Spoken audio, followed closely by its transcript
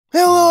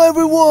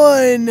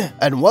everyone,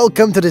 and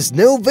welcome to this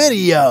new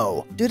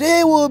video.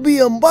 Today we'll be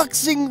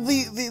unboxing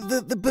the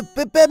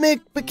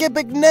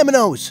epic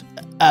Neminos.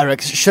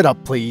 Arex, shut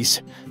up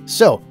please.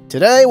 So,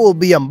 today we'll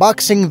be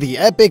unboxing the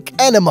epic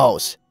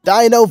animals,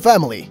 Dino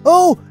family.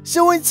 Oh,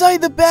 so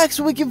inside the packs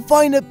we can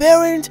find a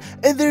parent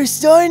and their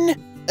son?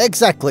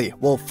 Exactly,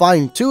 we'll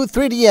find two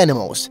 3D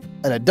animals,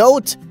 an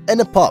adult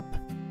and a pup.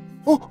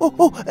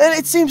 And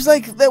it seems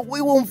like that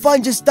we won't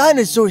find just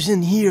dinosaurs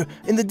in here.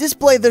 In the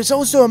display, there's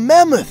also a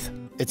mammoth.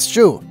 It's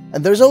true,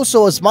 and there's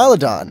also a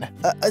Smilodon.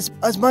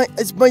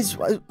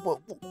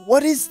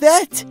 What is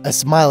that? A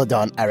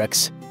Smilodon,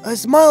 Arex. A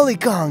Smiley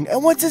Kong.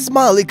 And what's a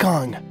Smiley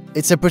Kong?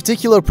 It's a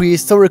particular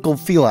prehistorical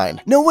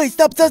feline. No, wait,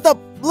 stop.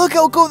 Look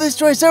how cool this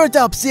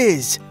Triceratops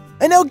is.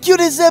 And how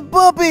cute is that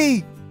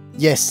puppy?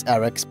 Yes,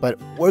 Arex, but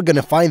we're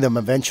gonna find them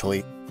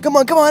eventually. Come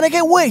on, I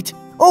can't wait.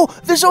 Oh,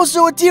 there's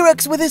also a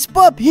T-Rex with his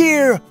pup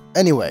here!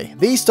 Anyway,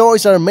 these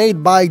toys are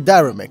made by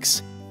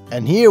Dynamix.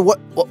 And here,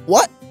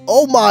 what?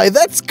 Oh my,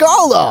 that's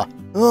Carla!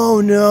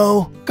 Oh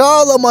no.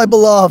 Carla, my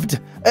beloved!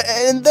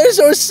 And there's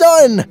our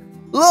son!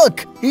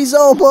 Look, he's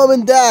all mom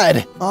and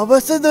dad! Oh,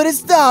 Vastatore,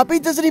 stop! He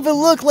doesn't even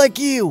look like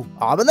you!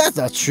 Oh, but that's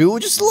not true,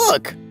 just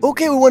look!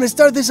 Okay, we want to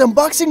start this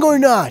unboxing or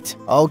not?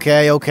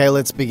 Okay,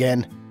 let's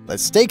begin.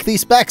 Let's take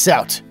these packs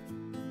out.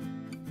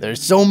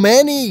 There's so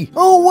many!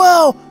 Oh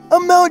wow! A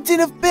mountain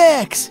of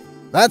packs!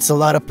 That's a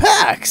lot of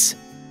packs!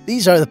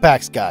 These are the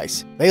packs,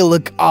 guys. They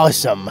look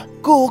awesome.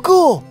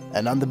 Cool.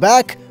 And on the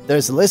back,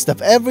 there's a list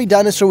of every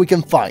dinosaur we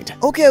can find.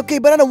 Okay,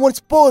 but I don't want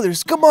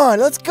spoilers. Come on,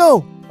 let's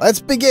go. Let's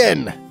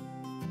begin.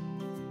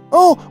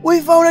 Oh,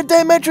 we found a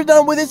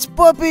Dimetrodon with its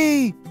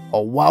puppy.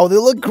 Oh wow, they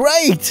look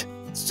great.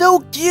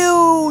 So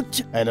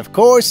cute. And of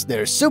course,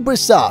 they're super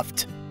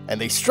soft. And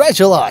they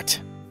stretch a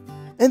lot.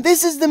 And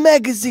this is the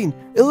magazine.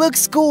 It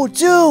looks cool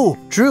too.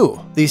 True,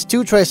 these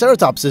two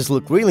Triceratopses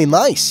look really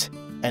nice.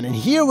 And in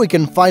here we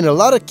can find a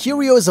lot of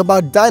curios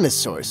about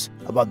dinosaurs,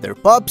 about their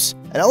pups,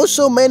 and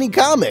also many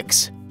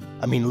comics.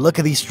 I mean, look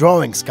at these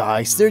drawings,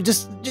 guys. They're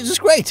just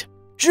great.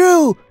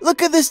 True,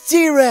 look at this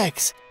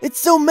T-Rex. It's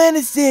so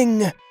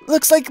menacing.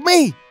 Looks like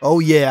me.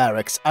 Oh yeah,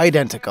 Arex,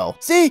 identical.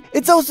 See,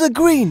 it's also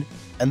green.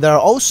 And there are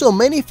also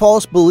many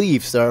false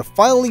beliefs that are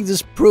finally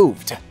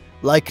disproved,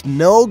 like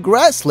no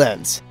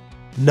grasslands.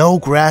 No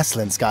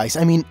grasslands, guys.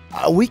 I mean,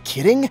 are we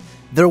kidding?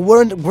 There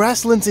weren't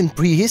grasslands in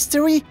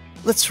prehistory?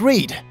 Let's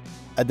read.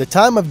 At the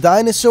time of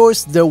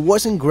dinosaurs, there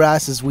wasn't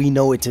grass as we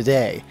know it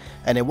today,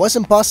 and it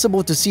wasn't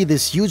possible to see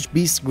this huge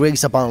beast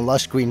graze upon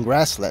lush green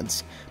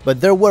grasslands.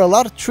 But there were a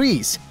lot of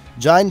trees,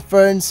 giant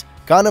ferns,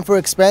 conifer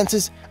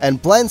expanses,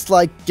 and plants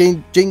like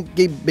ginkgo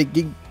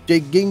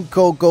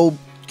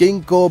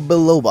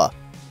biloba.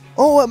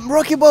 Oh,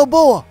 Rocky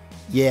Balboa.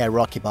 Yeah,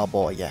 Rocky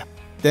Balboa, yeah.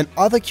 Then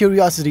other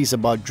curiosities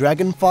about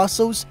dragon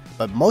fossils,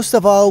 but most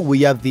of all,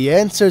 we have the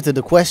answer to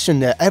the question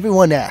that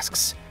everyone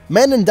asks.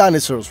 Men and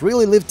dinosaurs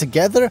really live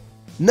together?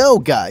 No,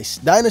 guys,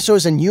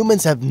 dinosaurs and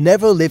humans have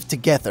never lived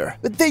together.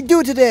 But they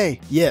do today!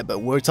 Yeah, but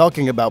we're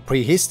talking about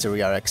prehistory,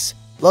 Arex.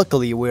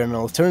 Luckily, we're in an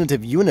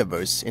alternative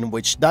universe in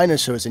which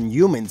dinosaurs and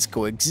humans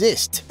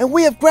coexist. And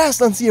we have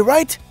grasslands here,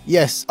 right?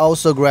 Yes,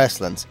 also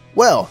grasslands.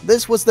 Well,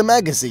 this was the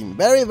magazine.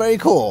 Very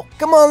cool.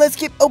 Come on, let's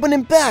keep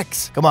opening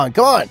packs. Come on.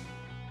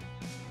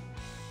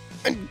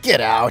 Get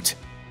out.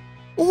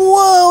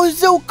 Whoa,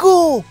 so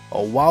cool.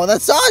 Oh wow,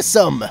 that's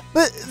awesome.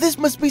 But this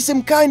must be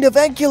some kind of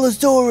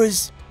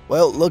ankylosaurus.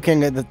 Well,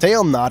 looking at the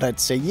tail knot, I'd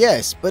say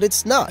yes, but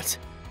it's not.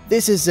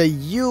 This is a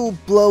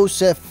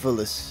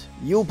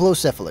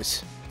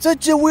Euplocephalus.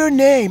 Such a weird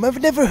name,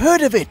 I've never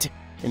heard of it.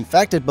 In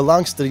fact, it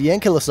belongs to the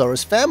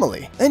Ankylosaurus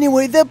family.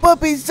 Anyway, that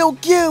puppy is so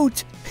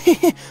cute.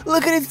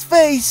 Look at its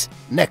face.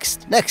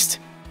 Next.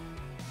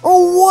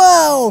 Oh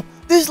wow,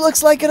 this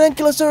looks like an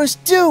Ankylosaurus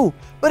too.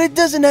 But it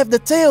doesn't have the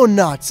tail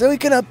knot, so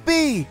it cannot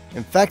be.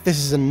 In fact, this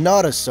is a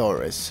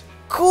Nodosaurus.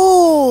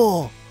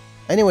 Cool!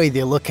 Anyway,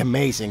 they look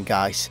amazing,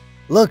 guys.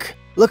 Look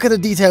at the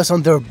details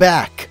on their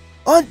back.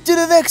 On to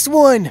the next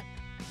one!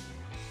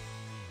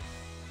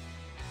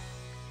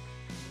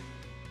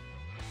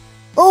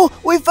 Oh,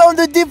 we found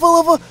the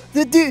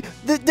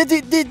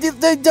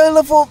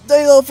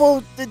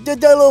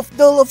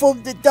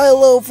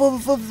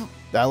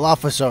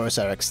Dilophosaurus,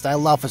 Arex,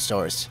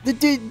 Dilophosaurus. The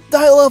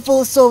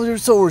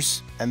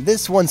Dilophosaurus. And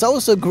this one's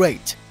also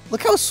great.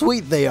 Look how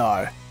sweet they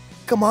are.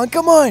 Come on.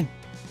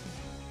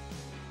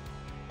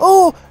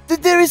 Oh, the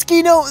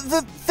Therizkino,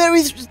 the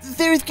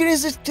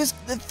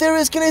Therizkinosaurus. The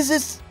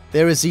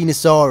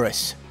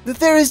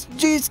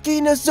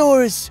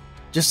Therizkinosaurus.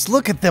 Just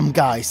look at them,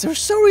 guys. They're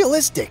so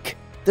realistic.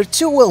 They're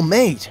too well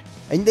made.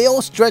 And they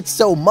all stretch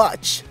so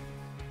much.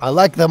 I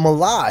like them a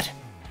lot.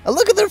 And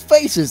look at their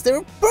faces.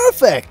 They're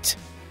perfect.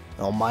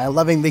 Oh my, I'm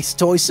loving these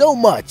toys so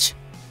much.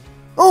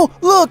 Oh,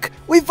 look!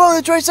 We found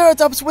the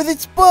Triceratops with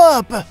its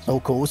pup! So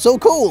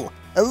cool.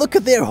 And look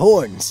at their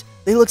horns.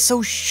 They look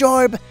so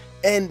sharp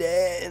and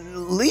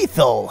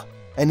lethal.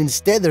 And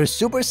instead, they're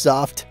super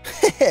soft.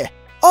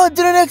 On to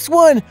the next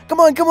one! Come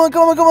on!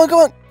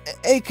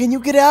 Hey, can you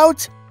get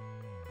out?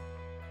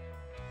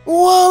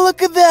 Whoa,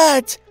 look at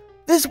that!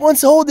 This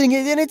one's holding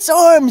it in its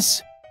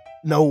arms.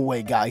 No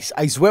way, guys.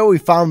 I swear we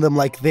found them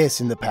like this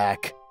in the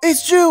pack.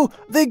 It's true.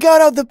 They got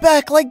out the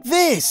pack like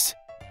this.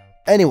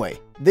 Anyway,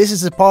 this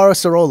is a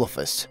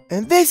Parasaurolophus.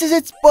 And this is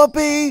its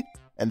puppy.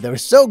 And they're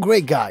so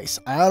great, guys.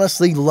 I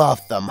honestly love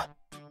them.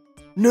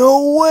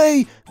 No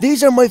way.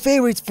 These are my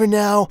favorites for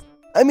now.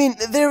 I mean,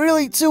 they're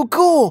really too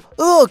cool.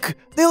 Look,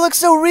 they look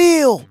so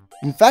real.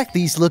 In fact,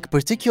 these look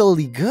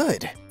particularly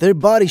good. Their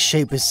body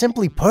shape is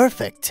simply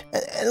perfect.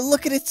 And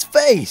look at its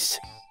face.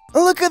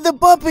 Look at the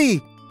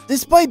puppy.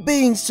 Despite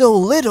being so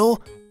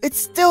little, it's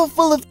still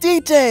full of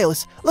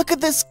details. Look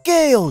at the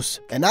scales.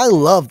 And I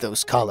love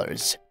those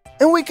colors.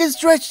 And we can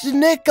stretch the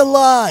neck a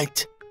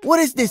lot.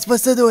 What is this,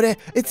 Vastatore?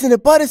 It's an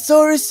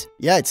Apatosaurus?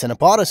 Yeah, it's an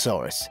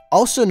Apatosaurus,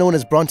 also known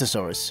as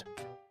Brontosaurus.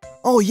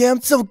 Oh yeah,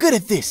 I'm so good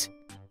at this.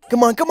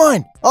 Come on, come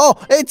on. Oh,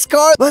 it's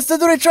Carl.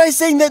 Vastatore, try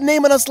saying that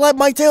name and I'll slap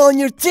my tail on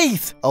your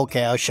teeth.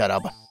 Okay, I'll shut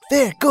up.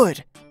 There,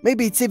 good.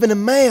 Maybe it's even a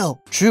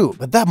male. True,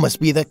 but that must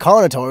be the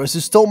Carnotaurus who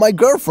stole my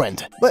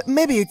girlfriend. But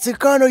maybe it's a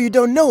Carno you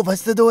don't know,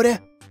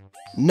 Vastatore.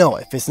 No,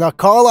 if it's not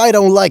Carl, I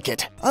don't like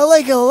it. I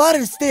like it a lot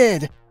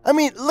instead. I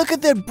mean, look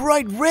at that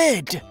bright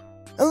red.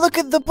 And look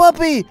at the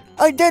puppy.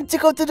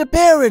 Identical to the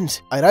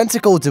parent.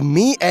 Identical to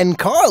me and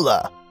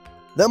Carla.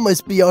 That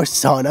must be our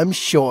son, I'm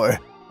sure.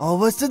 Oh,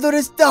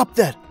 Vastatore, stop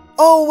that.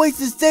 Always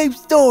the same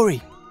story.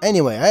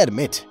 Anyway, I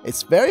admit,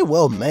 it's very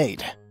well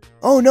made.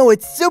 Oh no,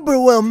 it's super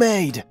well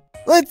made.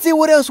 Let's see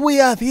what else we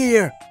have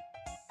here.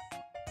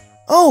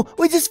 Oh,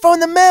 we just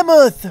found a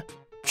mammoth.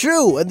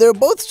 True, and they're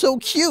both so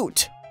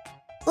cute.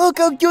 Look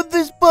how cute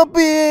this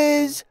puppy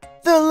is.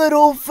 The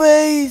little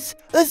face,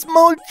 the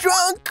small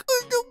trunk.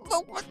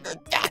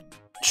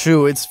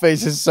 True, its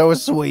face is so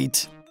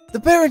sweet. The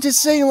parent is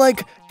saying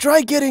like, try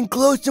getting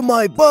close to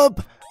my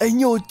pup and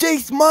you'll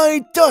taste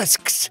my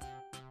tusks.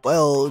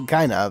 Well,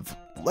 kind of.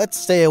 Let's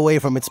stay away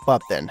from its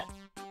pup then.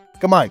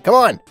 Come on, come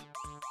on.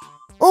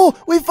 Oh,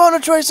 we found a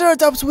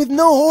Triceratops with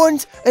no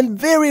horns and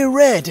very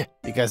red.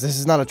 Because this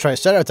is not a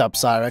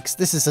Triceratops, Arex.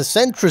 This is a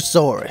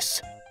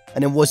Centrosaurus.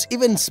 And it was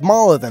even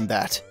smaller than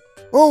that.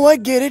 Oh, I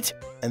get it.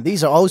 And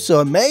these are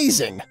also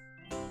amazing.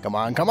 Come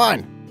on, come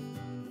on.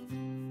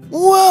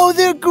 Wow,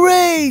 they're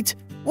great.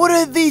 What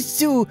are these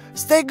two?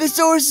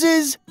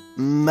 Stegosauruses?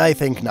 I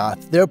think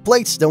not. Their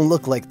plates don't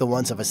look like the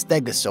ones of a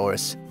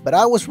Stegosaurus. But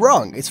I was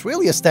wrong. It's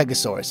really a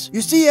Stegosaurus.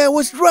 You see, I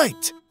was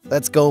right.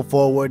 Let's go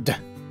forward.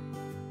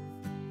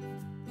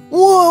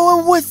 Whoa,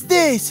 and what's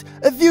this?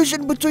 A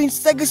fusion between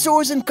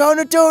Stegosaurus and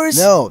Carnotaurus?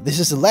 No, this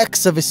is a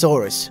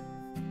Lexavisaurus.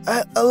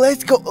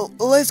 Let's go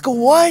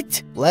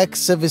what?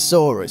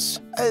 Lexavisaurus.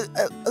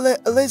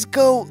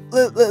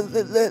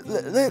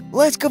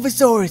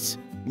 Lexavisaurus.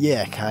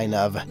 Yeah, kind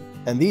of.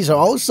 And these are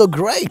also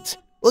great.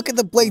 Look at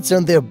the plates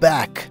on their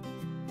back.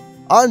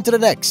 On to the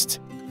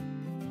next.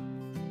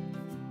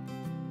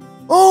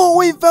 Oh,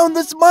 we found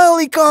the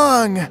Smiley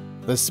Kong.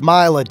 The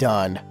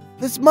Smilodon.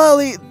 The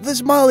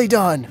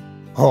Smilodon.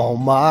 Oh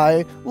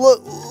my,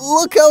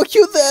 look how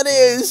cute that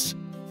is.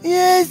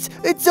 Yes,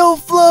 it's so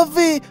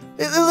fluffy.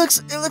 It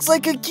looks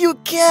like a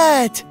cute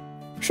cat.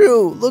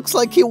 True, looks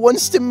like he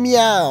wants to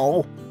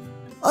meow.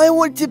 I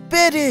want to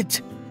pet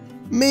it.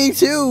 Me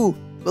too,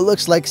 but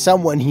looks like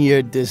someone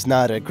here does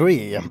not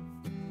agree.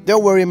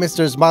 Don't worry,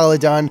 Mr.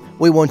 Smilodon,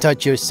 we won't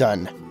touch your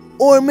son.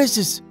 Or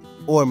Mrs.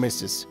 Or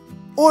Mrs.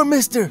 Or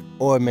Mr.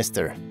 Or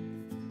Mr.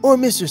 Or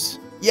Mrs.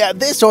 Yeah,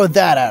 this or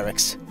that,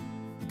 Arex.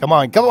 Come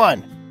on, come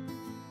on.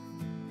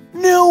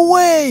 No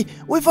way!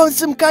 We found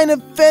some kind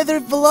of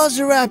feathered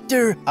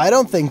velociraptor! I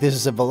don't think this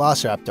is a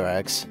velociraptor,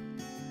 Arex.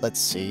 Let's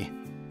see.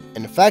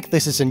 In fact,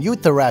 this is an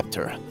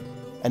Utahraptor.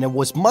 And it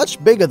was much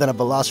bigger than a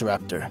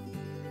velociraptor.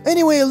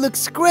 Anyway, it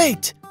looks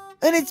great!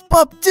 And it's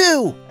pup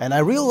too! And I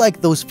really like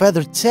those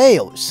feathered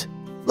tails.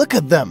 Look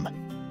at them!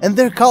 And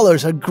their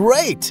colors are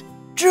great!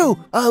 True,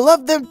 I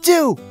love them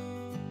too!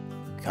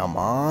 Come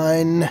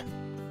on...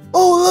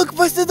 Oh, look,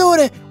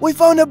 Vastatore! We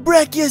found a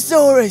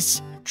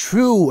Brachiosaurus!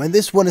 True, and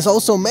this one is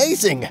also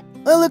amazing.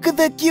 Oh, look at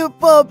that cute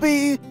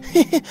puppy.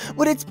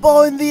 With its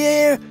paw in the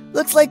air.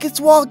 Looks like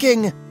it's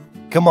walking.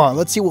 Come on,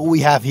 let's see what we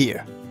have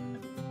here.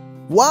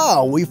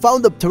 Wow, we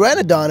found the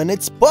Pteranodon and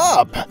its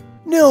pup.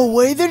 No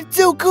way, they're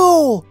too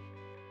cool.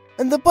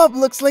 And the pup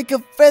looks like a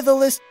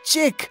featherless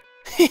chick.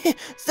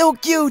 So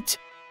cute.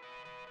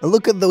 And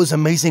look at those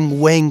amazing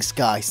wings,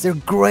 guys. They're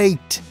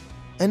great.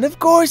 And of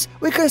course,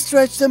 we can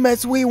stretch them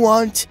as we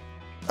want.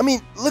 I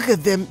mean, look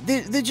at them.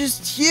 They're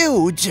just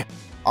huge.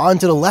 On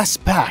to the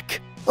last pack.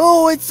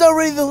 Oh, it's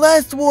already the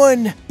last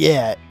one.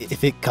 Yeah,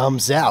 if it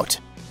comes out.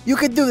 You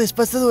can do this,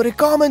 Vastatore.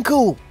 Calm and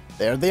cool.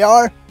 There they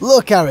are.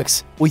 Look,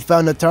 Arex. We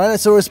found a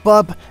Tyrannosaurus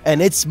pup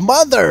and its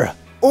mother.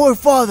 Or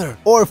father.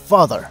 Or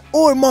father.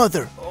 Or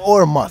mother.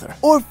 Or mother.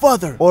 Or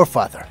father. Or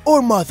father.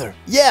 Or mother.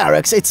 Yeah,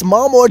 Arex, it's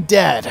mom or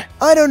dad.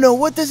 I don't know.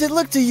 What does it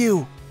look to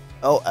you?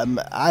 Oh,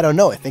 I don't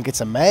know. I think it's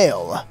a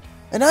male.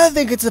 And I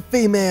think it's a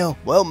female.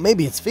 Well,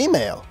 maybe it's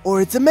female. Or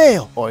it's a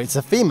male. Or it's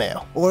a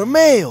female. Or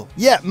male.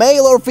 Yeah,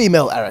 male or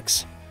female,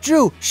 Arex.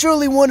 True,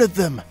 surely one of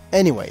them.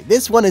 Anyway,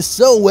 this one is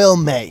so well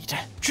made.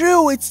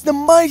 True, it's the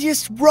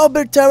mightiest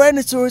rubber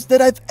Tyrannosaurus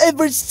that I've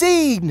ever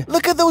seen.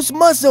 Look at those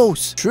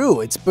muscles.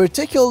 True, it's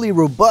particularly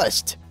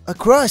robust. A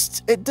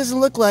crust? It doesn't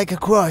look like a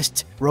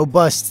crust.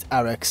 Robust,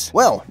 Arex.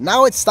 Well,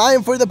 now it's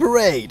time for the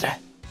parade.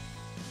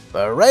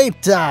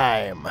 Parade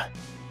time.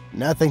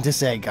 Nothing to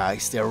say,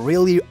 guys. They're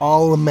really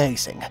all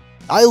amazing.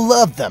 I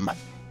love them.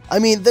 I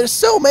mean, there's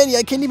so many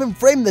I can't even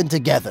frame them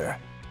together.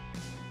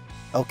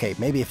 Okay,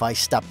 maybe if I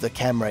stop the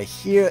camera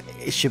here,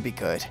 it should be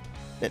good.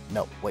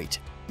 No, wait.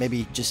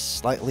 Maybe just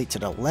slightly to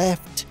the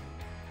left?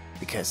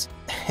 Because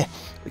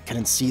we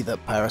couldn't see the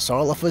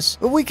Parasaurolophus.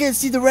 But we can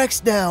see the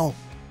Rex now.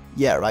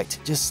 Yeah, right.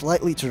 Just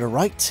slightly to the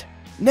right.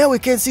 Now we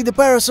can see the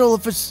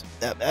Parasaurolophus.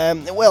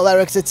 Well,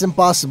 Arex, it's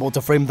impossible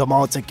to frame them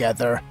all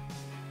together.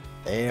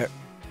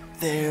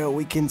 There,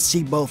 we can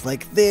see both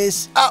like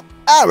this. Oh,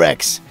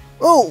 Arex!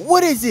 Oh,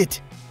 what is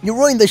it? You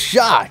ruined the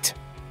shot.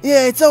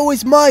 Yeah, it's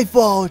always my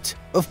fault.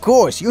 Of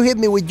course, you hit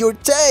me with your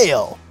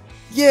tail.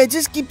 Yeah,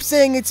 just keep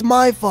saying it's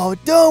my fault,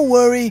 don't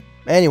worry.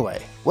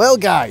 Anyway, well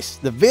guys,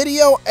 the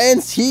video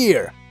ends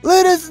here.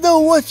 Let us know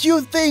what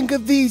you think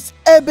of these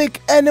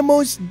epic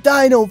animals,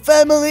 Dino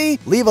family.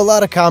 Leave a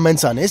lot of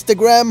comments on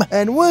Instagram,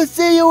 and we'll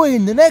see you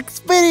in the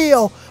next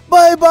video.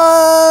 Bye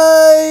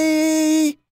bye!